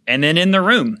then in the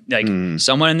room, like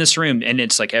someone in this room, and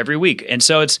it's like every week. And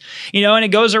so it's, and it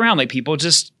goes around, like people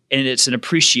just, and it's an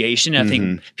appreciation. I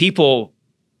think people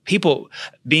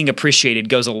being appreciated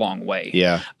goes a long way.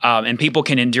 Yeah. And people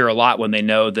can endure a lot when they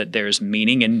know that there's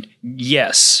meaning. And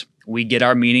yes, we get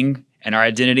our meaning and our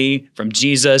identity from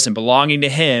Jesus and belonging to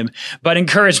him, but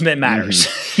encouragement matters,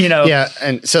 Yeah.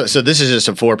 And so this is just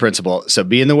a 4 principle. So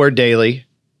be in the word daily,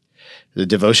 the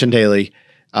devotion daily,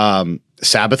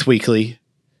 Sabbath weekly,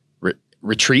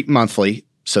 retreat monthly.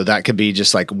 So that could be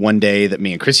just like one day that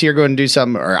me and Chrissy are going to do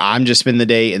something, or I'm just spending the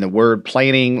day in the word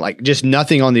planning, like just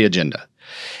nothing on the agenda.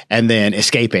 And then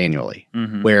escape annually,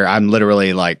 where I'm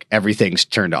literally like everything's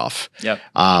turned off. Yep.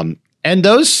 And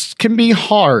those can be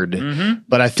hard,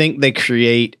 but I think they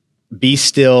create be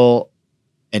still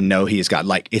and know he is God.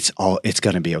 Like it's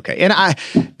going to be okay.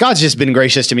 And God's just been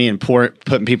gracious to me and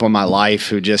putting people in my life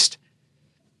who just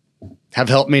have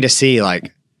helped me to see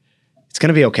like it's going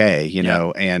to be okay,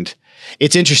 know. And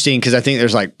it's interesting because I think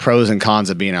there's like pros and cons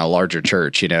of being at a larger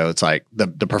church. It's like the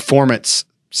performance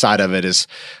side of it is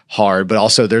hard, but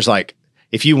also there's like,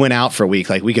 if you went out for a week,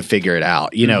 like we could figure it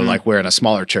out, like we're in a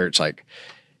smaller church, like,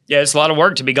 yeah, it's a lot of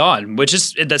work to be gone,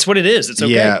 that's what it is. It's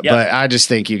okay. Yeah. But I just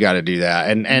think you got to do that.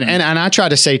 And I try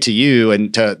to say to you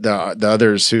and to the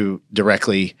others who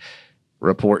directly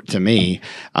report to me,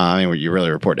 I mean, you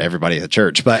really report to everybody at the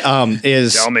church, but,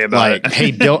 is tell me about like, it.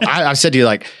 hey, I've said to you,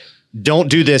 like, don't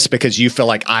do this because you feel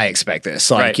like I expect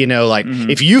this. Like, right.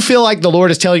 If you feel like the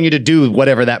Lord is telling you to do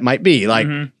whatever that might be, like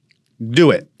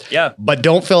do it. Yeah. But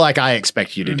don't feel like I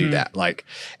expect you to do that. Like,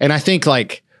 and I think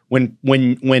like when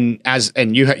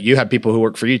you have people who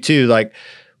work for you too, like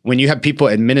when you have people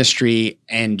in ministry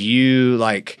and you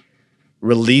like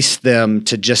release them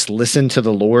to just listen to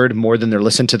the Lord more than they're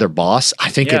listening to their boss, I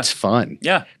think it's fun.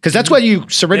 Yeah. Because that's why you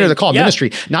surrender the call of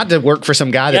ministry, not to work for some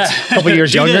guy that's a couple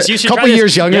years younger,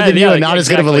 than you and not as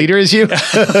good of a leader as you.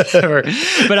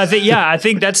 But I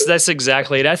think that's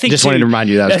exactly it. I think just wanted to remind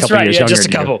you that that's a couple right. years Yeah, younger just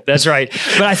a couple. you. That's right.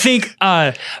 But I think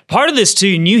part of this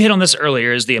too, and you hit on this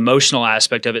earlier, is the emotional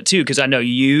aspect of it too. Because I know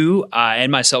you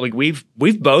and myself, like we've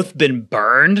both been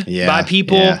burned by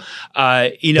people. Yeah.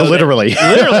 Literally,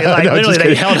 literally,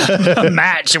 they held a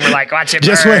match and we're like, watch it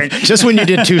burn. Just when you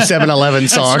did 2 7-Eleven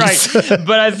songs. That's right.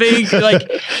 But I think like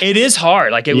it is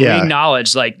hard. Like we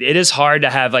acknowledge, like it is hard to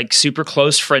have like super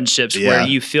close friendships where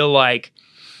you feel like.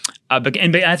 But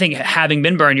I think having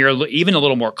been burned, you're even a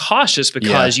little more cautious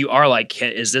because you are like,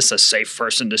 is this a safe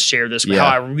person to share this? How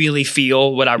I really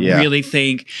feel, what I really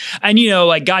think. And,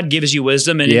 like God gives you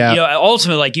wisdom and,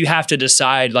 ultimately like you have to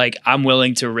decide like, I'm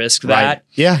willing to risk that.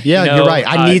 Yeah. You're right.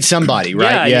 I need somebody,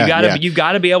 right? You've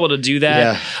got to be able to do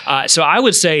that. So I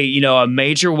would say, a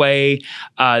major way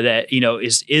that,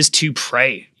 is to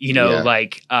pray.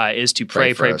 Is to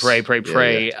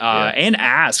pray, and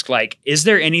ask, like, is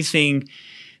there anything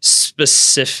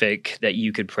specific that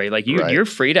you could pray? Like you're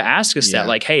free to ask us that,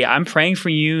 like, hey, I'm praying for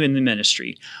you in the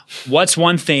ministry. What's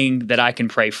one thing that I can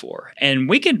pray for? And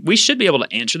we should be able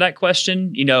to answer that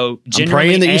question, generally. I'm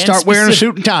praying that you start wearing a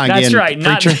suit and tie again. That's right.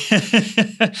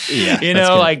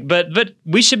 But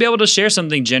we should be able to share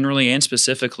something generally and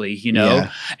specifically,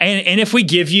 and if we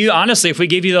give you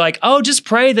like, oh, just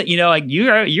pray that, like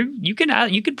you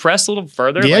can press a little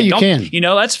further. Yeah, like, you can.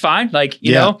 That's fine. Like,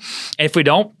 if we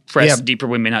don't press deeper,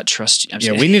 we may not trust you.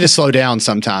 Yeah, we need to slow down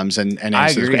sometimes and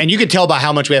answer this. And you can tell by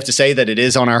how much we have to say that it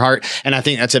is on our heart. And I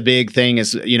think that's a big thing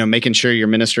is, making sure your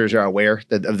ministers are aware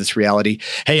of this reality.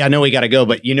 Hey, I know we got to go,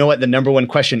 but you know what? The number one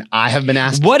question I have been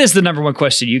asked. What is the number one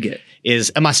question you get?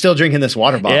 Is, am I still drinking this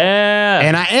water bottle? Yeah.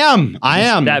 And I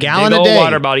am. That gallon big a day.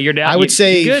 water bottle. You're down. I would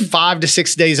say good. 5 to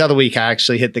 6 days out of the week, I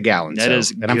actually hit the gallon. That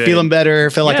is and I'm good. feeling better.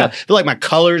 Feel like my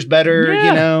color's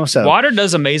better, So water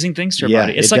does amazing things to your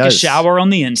body. It's it like does. a shower on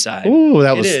the inside. Ooh,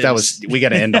 that was we got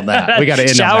to end on that. We got to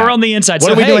end shower on the inside.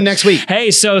 What are we doing next week? Hey,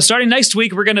 so starting next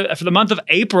week, we're going to, for the month of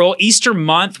April, Easter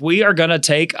month, we are going to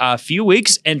take a few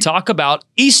weeks and talk about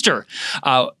Easter.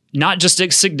 Not just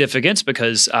its significance,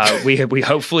 because we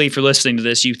hopefully, if you're listening to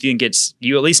this,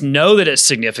 you at least know that it's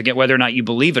significant, whether or not you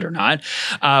believe it or not.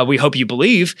 We hope you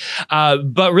believe.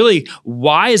 But really,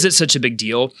 why is it such a big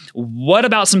deal? What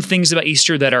about some things about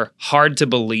Easter that are hard to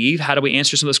believe? How do we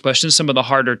answer some of those questions? Some of the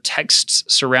harder texts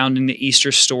surrounding the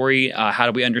Easter story, how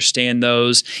do we understand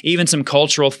those? Even some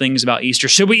cultural things about Easter.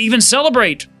 Should we even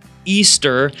celebrate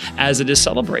Easter as it is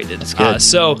celebrated? That's good.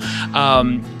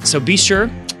 So be sure.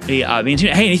 Hey, and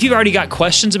if you've already got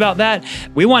questions about that,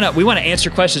 we want to answer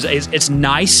questions. It's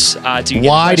nice to.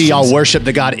 Why do y'all worship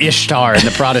the god Ishtar in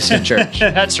the Protestant church?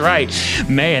 That's right,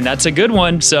 man. That's a good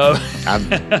one. So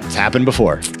it's happened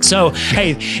before. So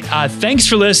hey, thanks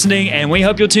for listening, and we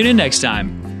hope you'll tune in next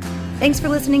time. Thanks for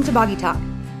listening to Boggy Talk.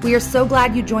 We are so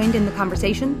glad you joined in the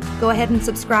conversation. Go ahead and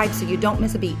subscribe so you don't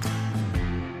miss a beat.